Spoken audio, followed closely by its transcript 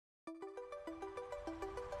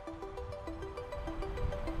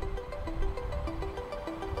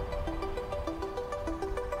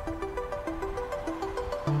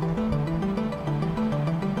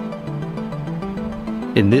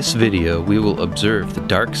In this video, we will observe the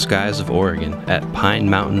dark skies of Oregon at Pine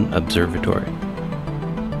Mountain Observatory.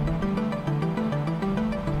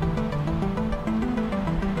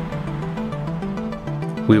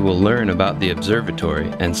 We will learn about the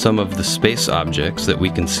observatory and some of the space objects that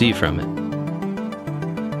we can see from it.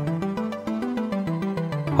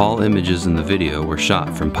 All images in the video were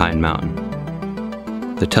shot from Pine Mountain.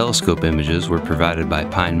 The telescope images were provided by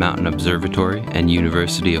Pine Mountain Observatory and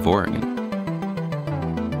University of Oregon.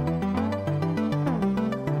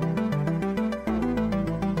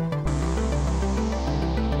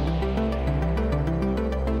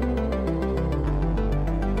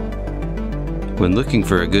 When looking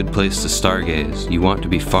for a good place to stargaze, you want to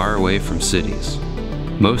be far away from cities.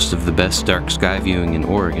 Most of the best dark sky viewing in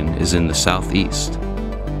Oregon is in the southeast.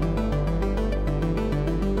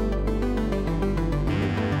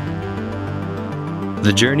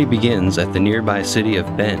 The journey begins at the nearby city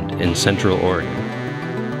of Bend in central Oregon.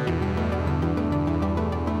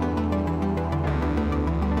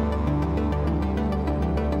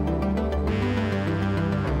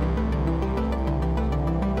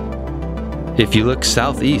 If you look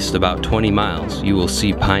southeast about 20 miles, you will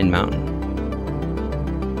see Pine Mountain.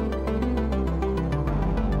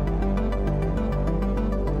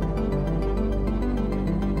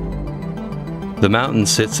 The mountain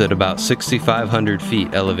sits at about 6,500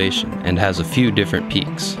 feet elevation and has a few different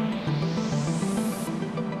peaks.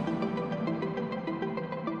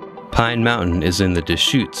 Pine Mountain is in the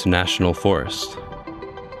Deschutes National Forest.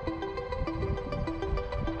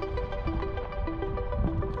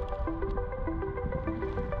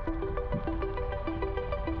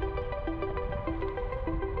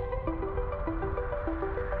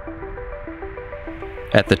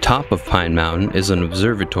 At the top of Pine Mountain is an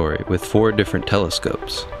observatory with 4 different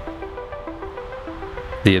telescopes.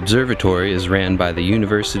 The observatory is ran by the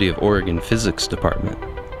University of Oregon Physics Department.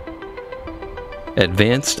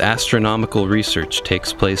 Advanced astronomical research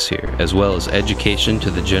takes place here, as well as education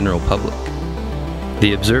to the general public.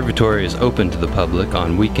 The observatory is open to the public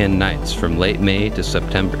on weekend nights from late May to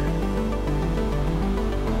September.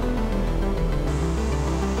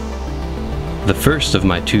 The first of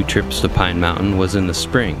my 2 trips to Pine Mountain was in the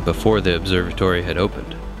spring before the observatory had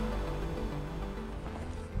opened.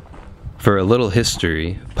 For a little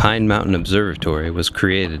history, Pine Mountain Observatory was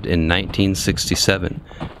created in 1967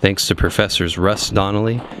 thanks to Professors Russ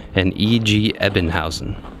Donnelly and E.G.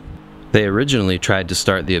 Ebbinghausen. They originally tried to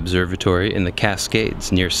start the observatory in the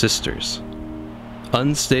Cascades near Sisters.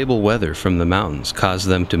 Unstable weather from the mountains caused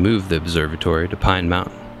them to move the observatory to Pine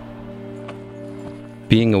Mountain.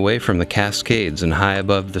 Being away from the Cascades and high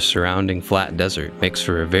above the surrounding flat desert makes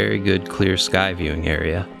for a very good clear sky viewing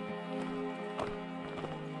area.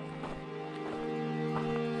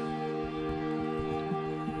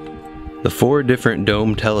 The 4 different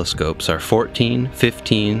dome telescopes are 14,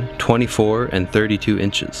 15, 24, and 32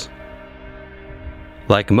 inches.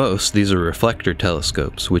 Like most, these are reflector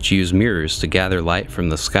telescopes, which use mirrors to gather light from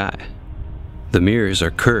the sky. The mirrors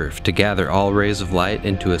are curved to gather all rays of light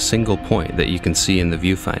into a single point that you can see in the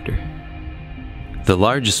viewfinder. The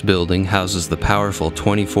largest building houses the powerful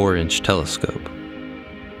 24-inch telescope.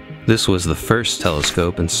 This was the first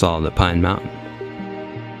telescope installed at Pine Mountain.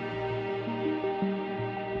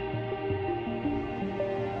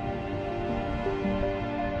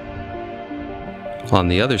 On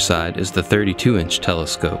the other side is the 32-inch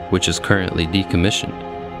telescope, which is currently decommissioned.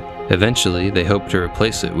 Eventually, they hope to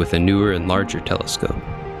replace it with a newer and larger telescope.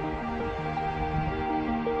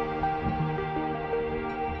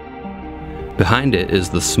 Behind it is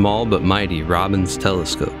the small but mighty Robbins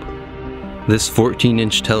telescope. This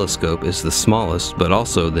 14-inch telescope is the smallest but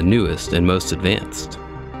also the newest and most advanced.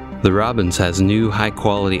 The Robbins has new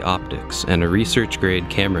high-quality optics and a research-grade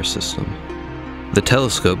camera system. The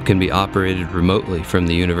telescope can be operated remotely from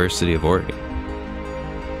the University of Oregon.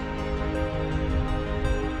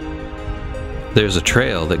 There's a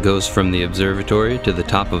trail that goes from the observatory to the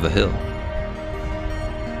top of a hill.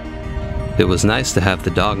 It was nice to have the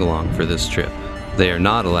dog along for this trip. They are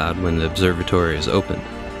not allowed when the observatory is open.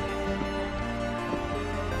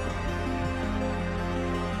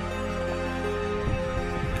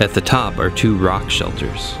 At the top are 2 rock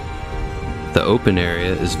shelters. The open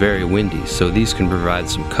area is very windy, so these can provide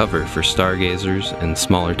some cover for stargazers and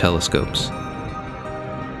smaller telescopes.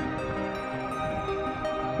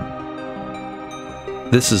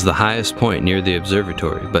 This is the highest point near the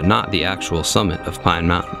observatory, but not the actual summit of Pine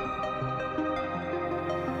Mountain.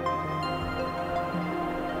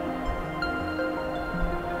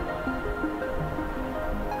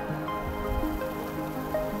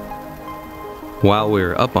 While we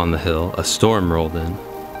were up on the hill, a storm rolled in.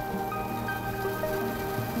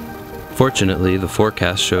 Fortunately, the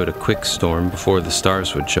forecast showed a quick storm before the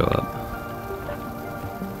stars would show up.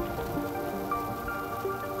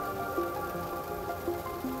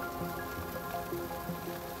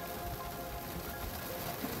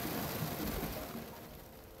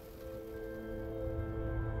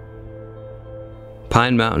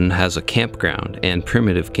 Pine Mountain has a campground and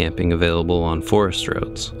primitive camping available on forest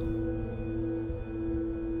roads.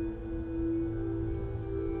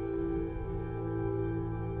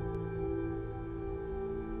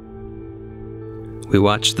 We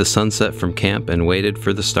watched the sunset from camp and waited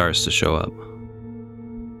for the stars to show up.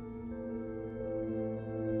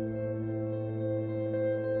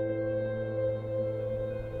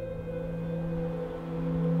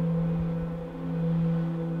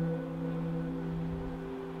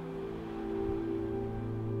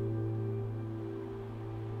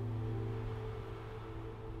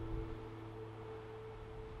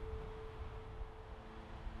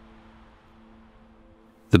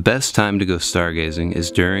 The best time to go stargazing is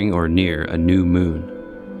during or near a new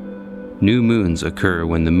moon. New moons occur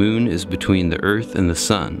when the moon is between the Earth and the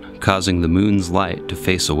Sun, causing the moon's light to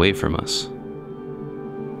face away from us.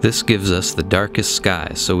 This gives us the darkest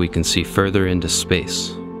sky so we can see further into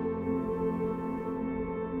space.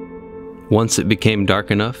 Once it became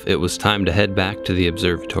dark enough, it was time to head back to the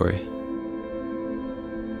observatory.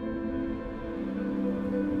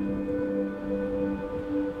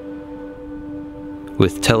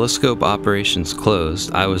 With telescope operations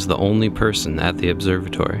closed, I was the only person at the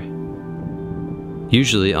observatory.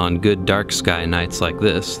 Usually on good dark sky nights like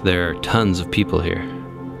this, there are tons of people here.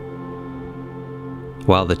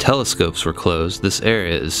 While the telescopes were closed, this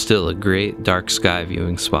area is still a great dark sky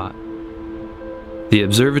viewing spot. The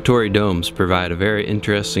observatory domes provide a very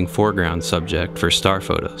interesting foreground subject for star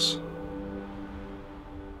photos.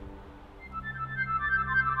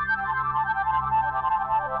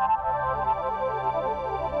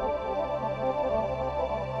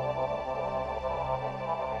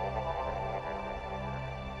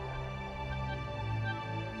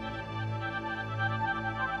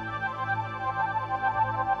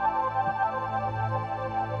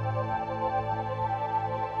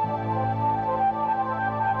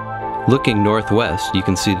 Looking northwest, you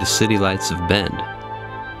can see the city lights of Bend.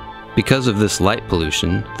 Because of this light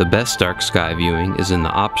pollution, the best dark sky viewing is in the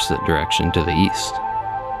opposite direction to the east.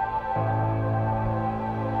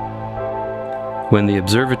 When the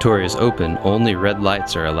observatory is open, only red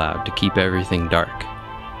lights are allowed to keep everything dark.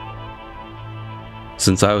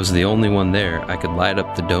 Since I was the only one there, I could light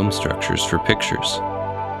up the dome structures for pictures.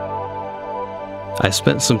 I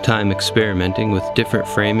spent some time experimenting with different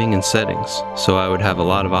framing and settings, so I would have a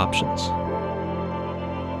lot of options.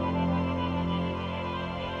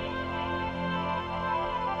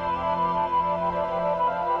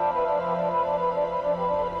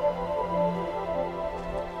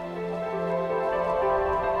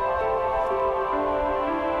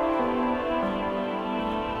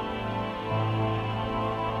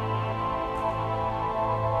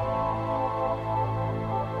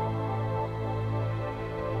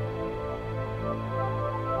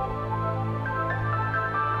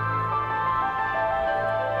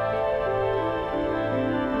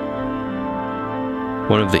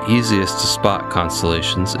 One of the easiest to spot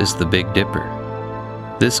constellations is the Big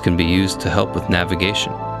Dipper. This can be used to help with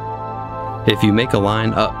navigation. If you make a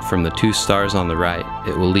line up from the two stars on the right,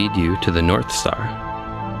 it will lead you to the North Star.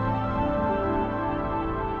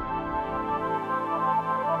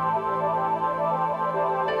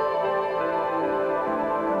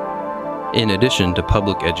 In addition to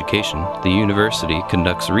public education, the university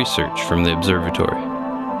conducts research from the observatory.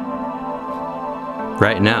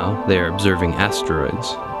 Right now, they are observing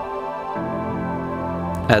asteroids.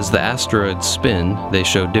 As the asteroids spin, they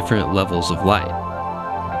show different levels of light.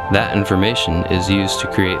 That information is used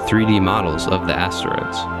to create 3D models of the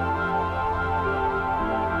asteroids.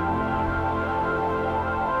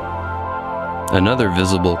 Another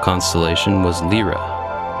visible constellation was Lyra.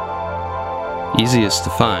 Easiest to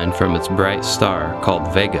find from its bright star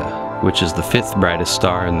called Vega, which is the 5th brightest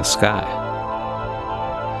star in the sky.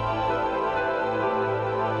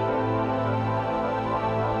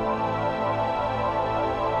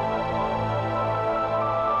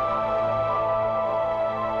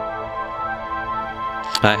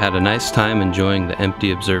 I had a nice time enjoying the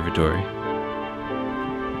empty observatory.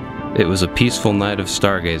 It was a peaceful night of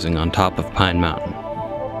stargazing on top of Pine Mountain.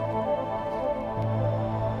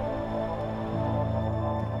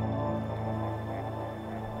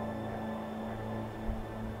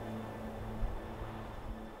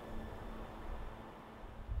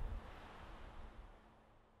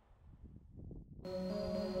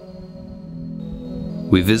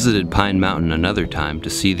 We visited Pine Mountain another time to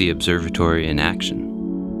see the observatory in action.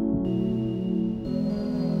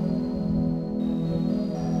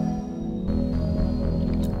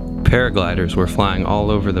 Paragliders were flying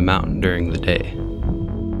all over the mountain during the day.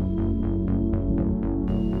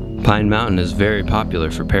 Pine Mountain is very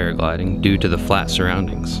popular for paragliding due to the flat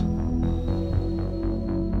surroundings.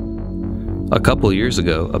 A couple years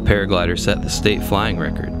ago, a paraglider set the state flying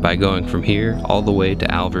record by going from here all the way to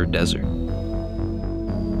Alver Desert.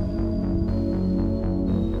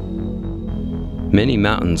 Many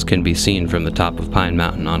mountains can be seen from the top of Pine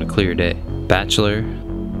Mountain on a clear day. Bachelor,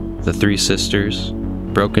 the Three Sisters,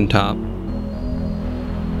 Broken Top,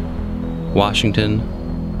 Washington,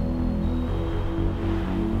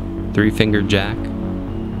 Three-Fingered Jack,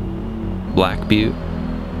 Black Butte,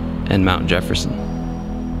 and Mount Jefferson.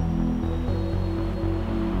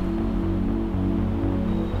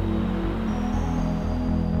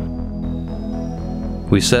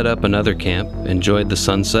 We set up another camp, enjoyed the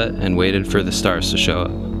sunset, and waited for the stars to show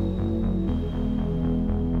up.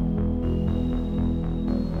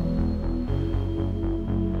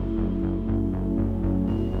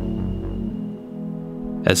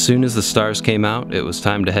 As soon as the stars came out, it was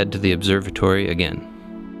time to head to the observatory again.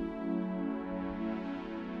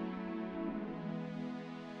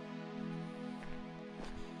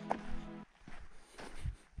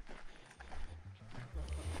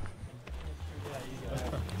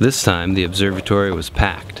 This time, the observatory was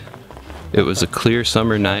packed. It was a clear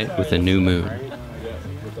summer night with a new moon.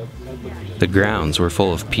 The grounds were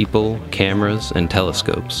full of people, cameras, and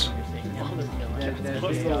telescopes.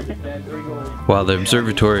 While the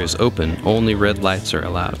observatory is open, only red lights are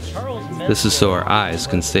allowed. This is so our eyes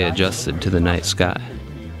can stay adjusted to the night sky.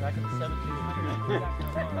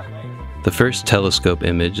 The first telescope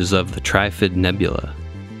image is of the Trifid Nebula.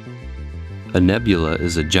 A nebula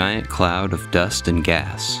is a giant cloud of dust and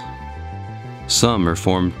gas. Some are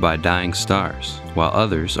formed by dying stars, while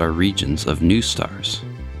others are regions of new stars.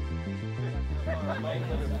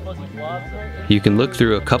 You can look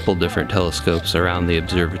through a couple different telescopes around the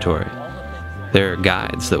observatory. There are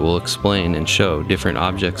guides that will explain and show different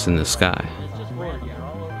objects in the sky.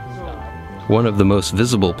 One of the most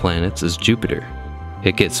visible planets is Jupiter.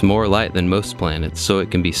 It gets more light than most planets, so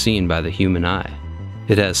it can be seen by the human eye.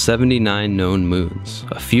 It has 79 known moons,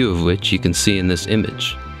 a few of which you can see in this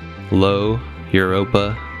image: Io,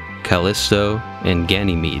 Europa, Callisto, and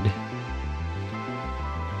Ganymede.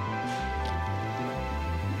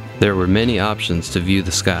 There were many options to view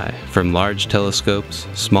the sky, from large telescopes,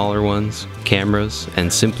 smaller ones, cameras,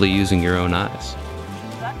 and simply using your own eyes.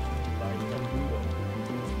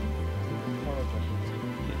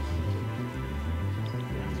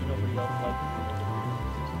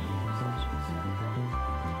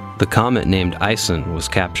 The comet named Ison was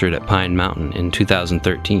captured at Pine Mountain in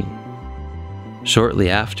 2013.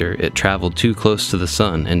 Shortly after, it traveled too close to the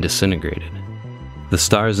sun and disintegrated. The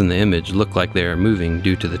stars in the image look like they are moving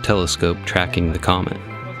due to the telescope tracking the comet.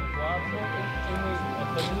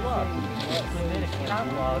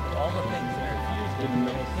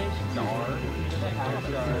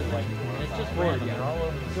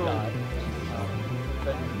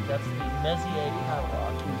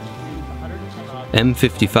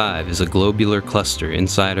 M55 is a globular cluster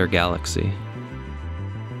inside our galaxy.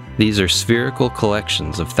 These are spherical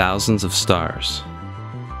collections of thousands of stars.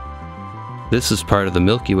 This is part of the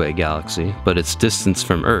Milky Way galaxy, but its distance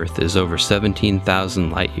from Earth is over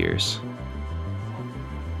 17,000 light-years.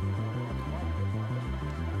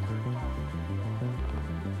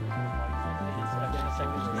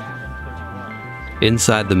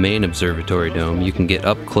 Inside the main observatory dome, you can get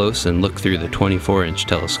up close and look through the 24-inch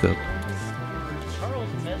telescope.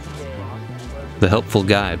 The helpful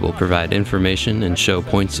guide will provide information and show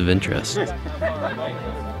points of interest.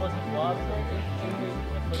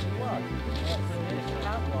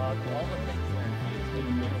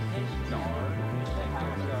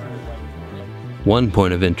 One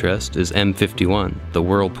point of interest is M51, the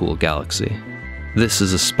Whirlpool Galaxy. This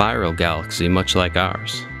is a spiral galaxy much like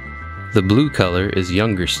ours. The blue color is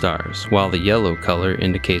younger stars, while the yellow color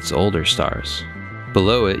indicates older stars.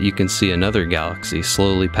 Below it, you can see another galaxy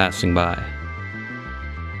slowly passing by.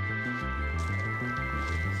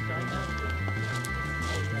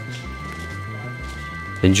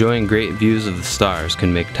 Enjoying great views of the stars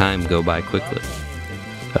can make time go by quickly.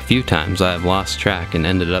 A few times I have lost track and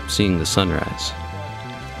ended up seeing the sunrise.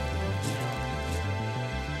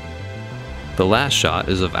 The last shot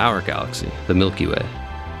is of our galaxy, the Milky Way,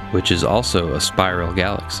 which is also a spiral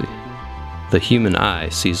galaxy. The human eye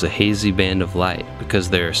sees a hazy band of light because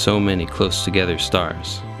there are so many close together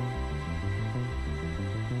stars.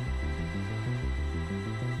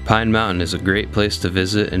 Pine Mountain is a great place to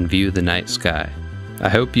visit and view the night sky. I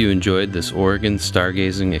hope you enjoyed this Oregon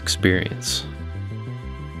stargazing experience.